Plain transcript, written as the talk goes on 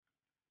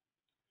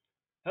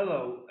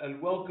Hello,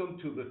 and welcome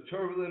to the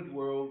turbulent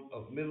world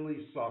of Middle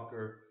East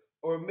soccer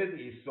or Mid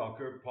East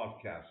Soccer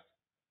podcast.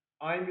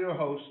 I'm your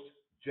host,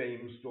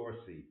 James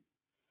Dorsey.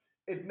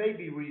 It may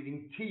be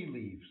reading tea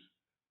leaves,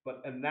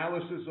 but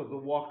analysis of the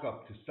walk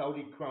up to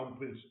Saudi Crown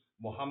Prince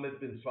Mohammed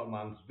bin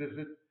Salman's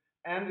visit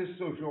and his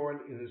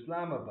sojourn in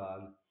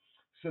Islamabad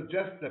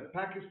suggests that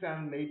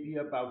Pakistan may be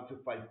about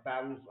to fight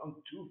battles on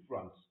two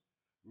fronts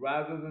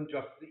rather than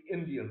just the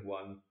Indian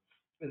one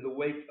in the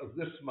wake of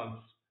this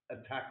month's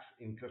attacks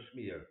in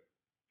Kashmir.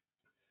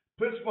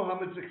 Prince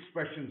Mohammed's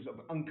expressions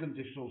of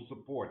unconditional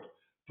support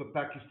for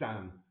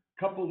Pakistan,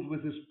 coupled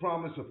with his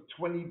promise of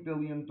 $20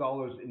 billion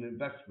in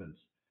investments,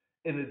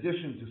 in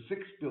addition to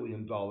 $6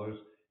 billion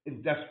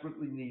in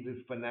desperately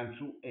needed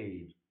financial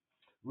aid,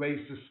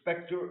 raised the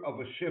specter of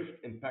a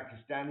shift in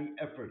Pakistani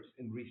efforts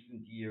in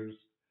recent years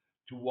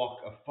to walk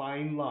a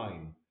fine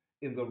line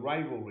in the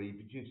rivalry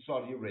between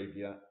Saudi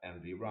Arabia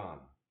and Iran.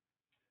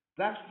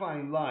 That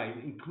fine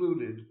line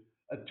included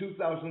a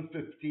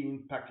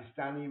 2015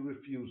 Pakistani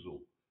refusal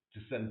to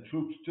send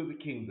troops to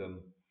the kingdom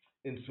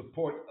in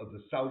support of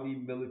the Saudi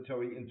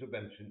military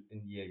intervention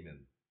in Yemen.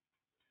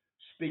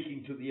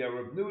 Speaking to the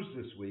Arab News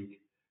this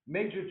week,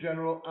 Major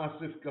General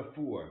Asif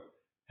Ghafoor,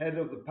 head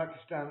of the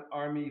Pakistan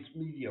Army's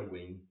media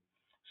wing,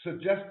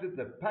 suggested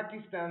that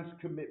Pakistan's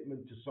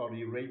commitment to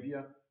Saudi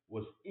Arabia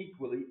was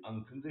equally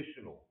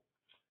unconditional.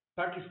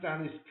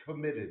 Pakistan is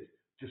committed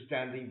to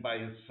standing by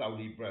its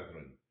Saudi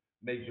brethren,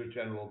 Major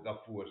General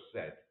Ghafoor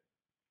said.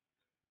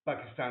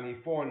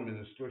 Pakistani Foreign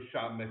Minister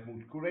Shah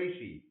Mahmood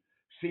Qureshi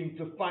seemed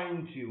to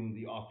fine tune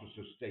the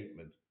officer's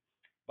statement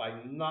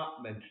by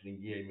not mentioning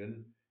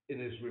Yemen in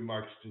his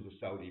remarks to the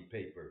Saudi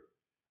paper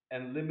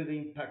and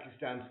limiting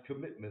Pakistan's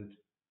commitment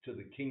to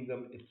the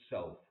kingdom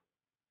itself.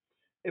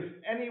 If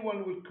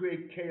anyone would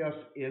create chaos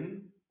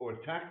in or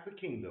attack the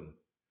kingdom,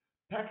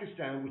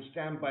 Pakistan would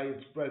stand by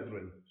its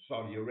brethren,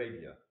 Saudi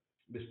Arabia,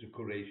 Mr.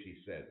 Qureshi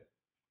said.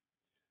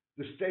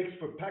 The stakes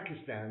for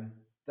Pakistan,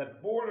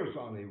 that borders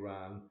on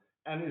Iran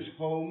and is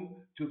home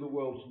to the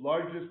world's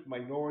largest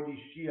minority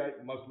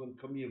Shiite Muslim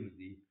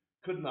community,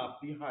 could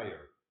not be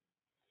higher.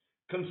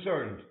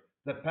 Concerned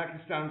that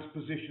Pakistan's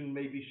position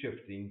may be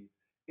shifting,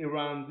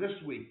 Iran this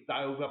week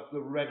dialed up the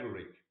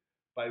rhetoric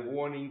by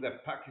warning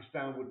that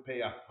Pakistan would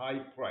pay a high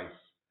price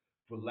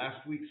for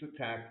last week's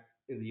attack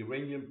in the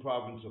Iranian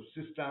province of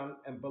Sistan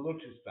and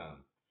Balochistan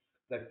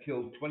that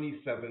killed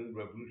 27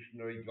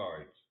 Revolutionary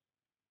Guards.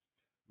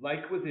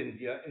 Like with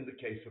India in the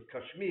case of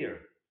Kashmir,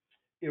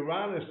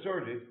 Iran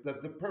asserted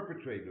that the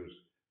perpetrators,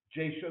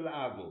 Jaish al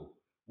Adl,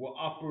 were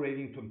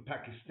operating from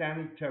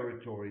Pakistani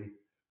territory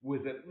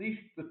with at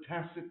least the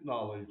tacit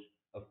knowledge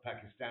of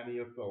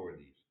Pakistani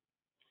authorities.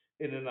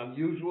 In an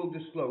unusual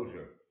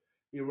disclosure,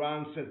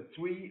 Iran said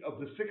three of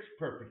the six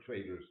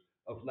perpetrators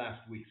of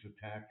last week's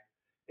attack,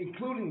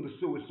 including the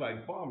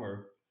suicide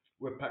bomber,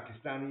 were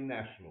Pakistani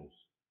nationals.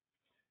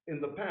 In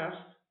the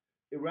past,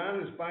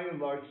 Iran has by and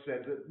large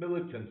said that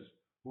militants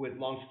who had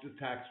launched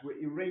attacks were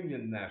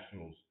Iranian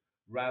nationals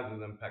rather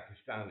than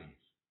Pakistanis.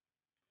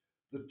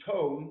 The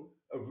tone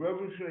of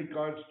Revolutionary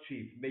Guards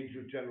Chief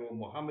Major General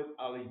Muhammad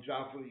Ali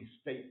Jafari's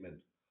statement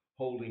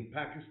holding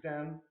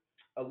Pakistan,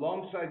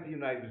 alongside the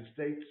United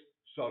States,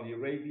 Saudi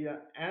Arabia,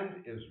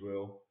 and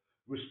Israel,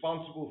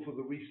 responsible for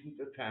the recent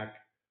attack,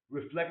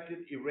 reflected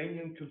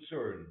Iranian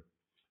concern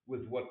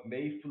with what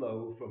may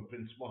flow from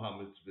Prince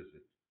Mohammed's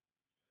visit.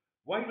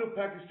 Why do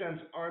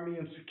Pakistan's army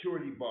and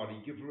security body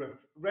give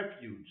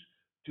refuge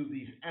to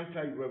these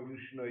anti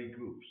revolutionary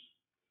groups?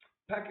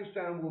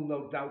 Pakistan will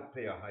no doubt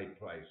pay a high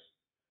price.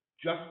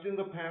 Just in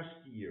the past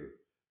year,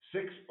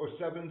 six or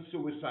seven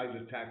suicide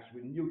attacks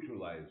were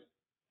neutralized,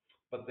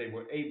 but they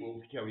were able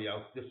to carry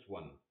out this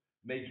one,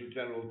 Major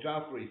General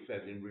Jafari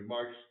said in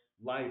remarks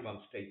live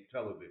on state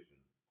television.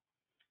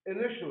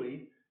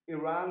 Initially,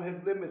 Iran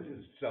had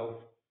limited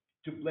itself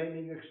to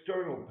blaming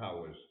external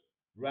powers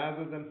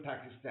rather than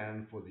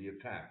Pakistan for the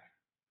attack.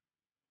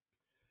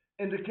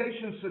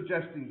 Indications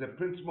suggesting that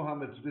Prince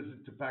Mohammed's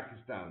visit to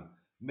Pakistan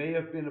may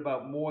have been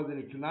about more than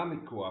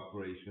economic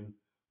cooperation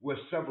were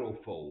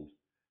several-fold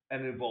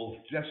and involved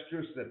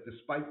gestures that,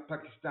 despite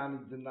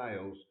Pakistani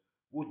denials,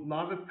 would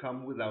not have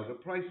come without a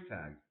price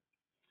tag.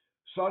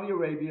 Saudi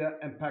Arabia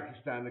and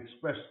Pakistan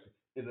expressed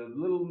in a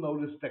little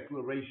notice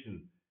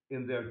declaration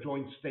in their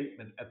joint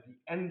statement at the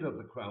end of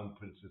the Crown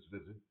Prince's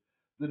visit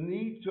the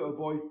need to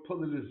avoid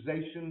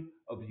politicization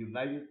of the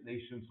United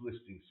Nations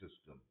listing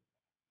system.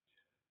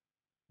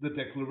 The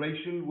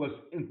declaration was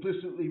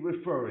implicitly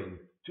referring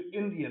to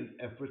Indian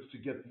efforts to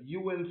get the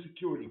UN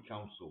Security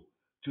Council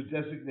to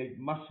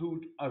designate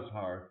Masood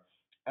Azhar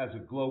as a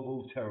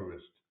global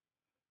terrorist.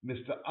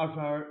 Mr.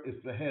 Azhar is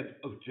the head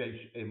of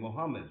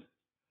Jaish-e-Mohammed,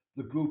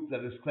 the group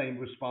that has claimed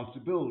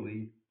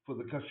responsibility for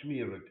the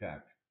Kashmir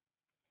attack.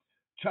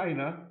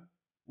 China,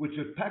 which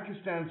at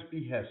Pakistan's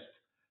behest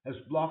has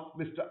blocked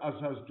Mr.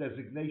 Azhar's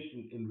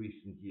designation in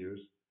recent years,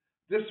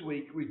 this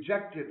week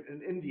rejected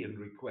an Indian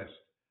request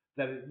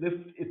that it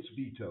lift its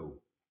veto.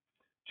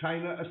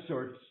 China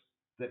asserts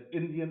that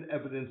Indian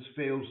evidence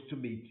fails to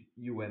meet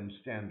UN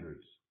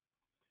standards.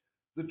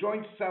 The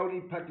joint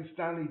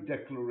Saudi-Pakistani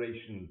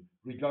declaration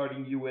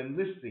regarding UN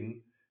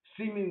listing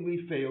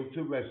seemingly failed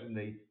to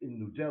resonate in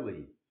New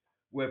Delhi,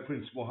 where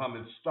Prince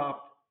Mohammed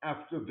stopped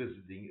after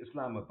visiting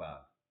Islamabad.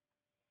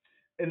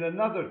 In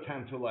another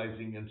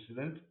tantalizing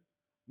incident,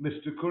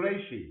 Mr.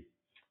 Qureshi,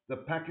 the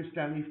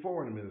Pakistani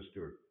foreign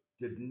minister,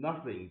 did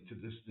nothing to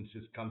distance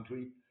his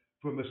country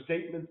from a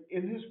statement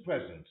in his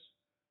presence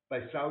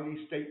by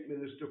Saudi State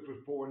Minister for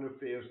Foreign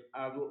Affairs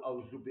Adel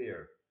al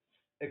Zubair,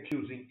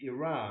 accusing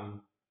Iran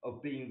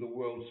of being the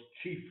world's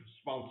chief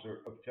sponsor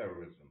of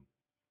terrorism.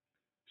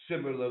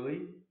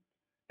 Similarly,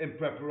 in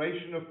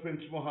preparation of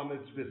Prince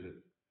Mohammed's visit,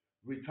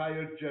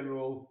 retired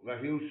General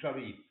Rahil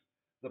Sharif,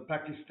 the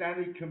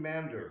Pakistani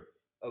commander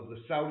of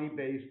the Saudi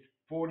based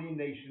 40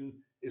 nation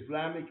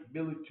Islamic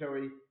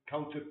Military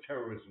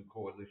Counterterrorism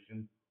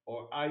Coalition,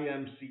 or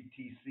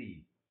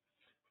IMCTC,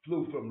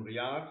 flew from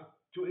Riyadh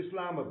to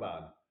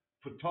Islamabad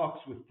for talks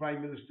with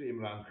Prime Minister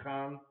Imran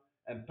Khan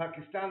and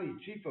Pakistani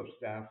Chief of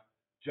Staff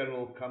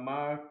General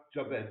Qamar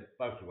Javed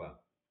Bajwa.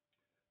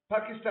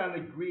 Pakistan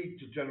agreed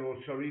to General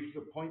Sharif's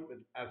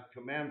appointment as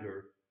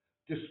commander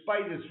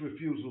despite its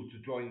refusal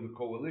to join the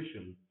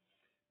coalition,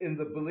 in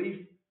the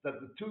belief that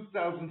the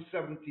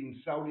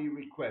 2017 Saudi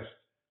request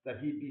that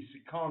he be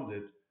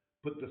seconded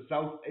put the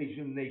South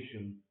Asian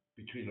nation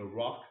between a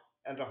rock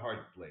and a hard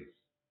place.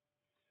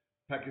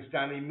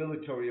 Pakistani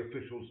military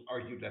officials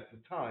argued at the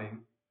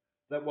time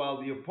that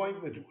while the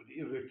appointment would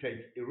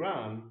irritate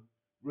Iran,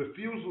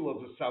 refusal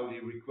of the Saudi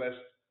request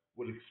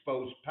would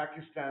expose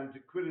Pakistan to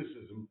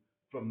criticism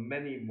from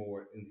many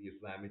more in the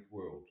Islamic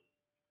world.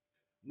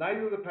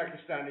 Neither the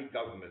Pakistani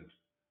government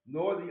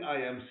nor the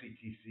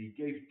IMCTC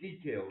gave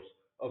details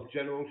of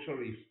General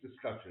Sharif's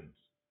discussions.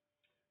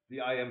 The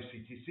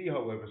IMCTC,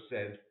 however,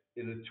 said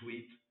in a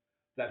tweet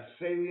that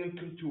salient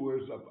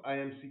contours of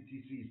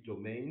IMCTC's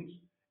domains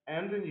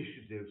and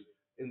initiatives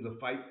in the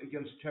fight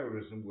against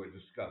terrorism were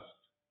discussed.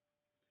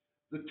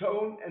 The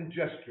tone and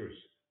gestures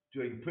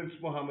during Prince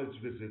Mohammed's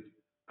visit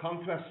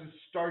contrasted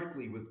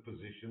starkly with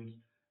positions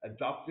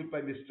adopted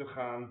by Mr.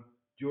 Khan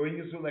during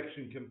his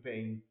election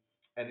campaign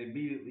and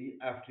immediately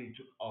after he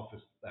took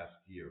office last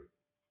year.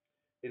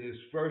 In his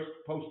first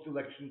post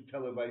election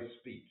televised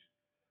speech,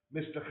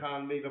 Mr.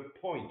 Khan made a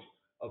point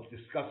of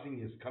discussing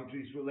his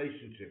country's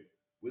relationship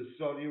with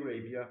Saudi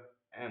Arabia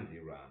and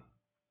Iran.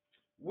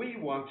 We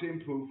want to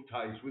improve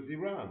ties with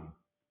Iran.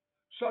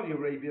 Saudi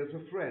Arabia is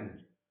a friend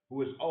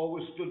who has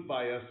always stood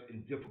by us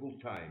in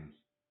difficult times.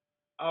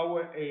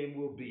 Our aim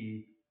will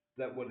be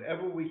that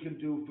whatever we can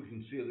do for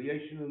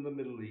conciliation in the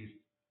Middle East,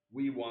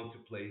 we want to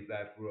play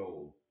that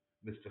role,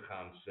 Mr.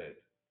 Khan said.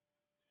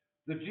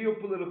 The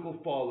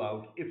geopolitical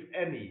fallout, if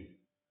any,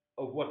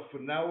 of what for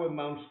now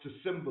amounts to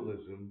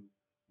symbolism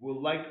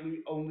will likely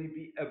only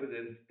be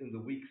evident in the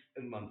weeks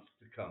and months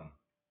to come.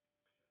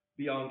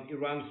 Beyond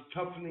Iran's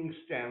toughening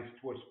stance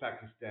towards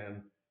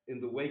Pakistan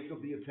in the wake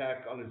of the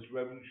attack on its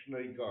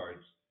Revolutionary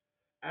Guards,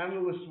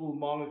 analysts will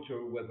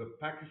monitor whether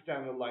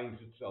Pakistan aligns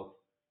itself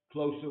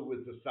closer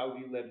with the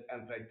Saudi led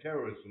anti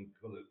terrorism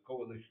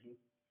coalition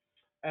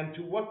and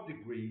to what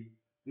degree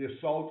the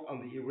assault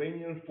on the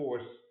Iranian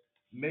force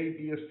may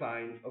be a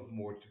sign of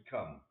more to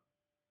come.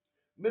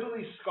 Middle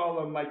East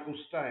scholar Michael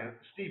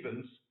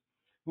Stevens,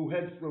 who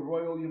heads the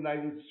Royal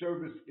United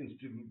Service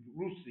Institute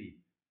RUSI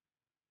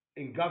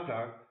in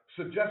Qatar,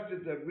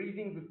 suggested that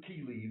reading the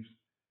tea leaves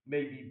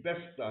may be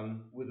best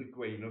done with a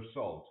grain of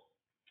salt.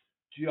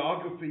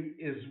 Geography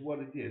is what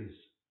it is,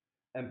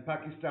 and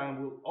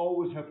Pakistan will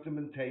always have to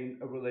maintain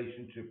a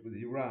relationship with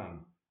Iran,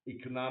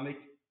 economic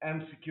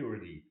and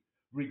security,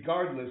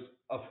 regardless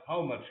of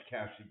how much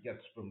cash it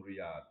gets from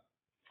Riyadh.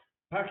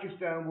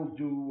 Pakistan will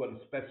do what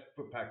is best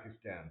for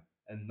Pakistan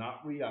and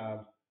not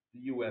Riyadh, the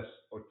US,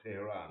 or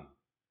Tehran.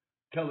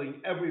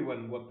 Telling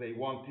everyone what they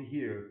want to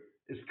hear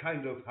is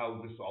kind of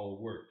how this all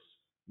works,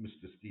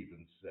 Mr.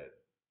 Stevens said.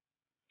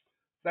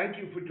 Thank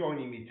you for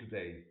joining me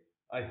today.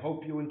 I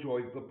hope you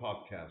enjoyed the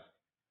podcast.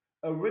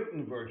 A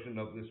written version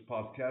of this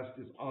podcast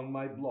is on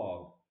my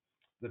blog,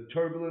 The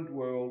Turbulent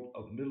World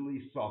of Middle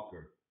East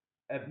Soccer,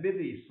 at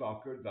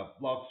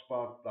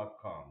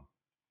mideastsoccer.blogspot.com.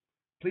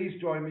 Please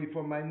join me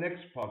for my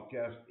next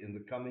podcast in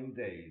the coming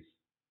days.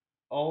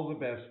 All the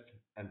best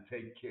and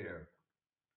take care.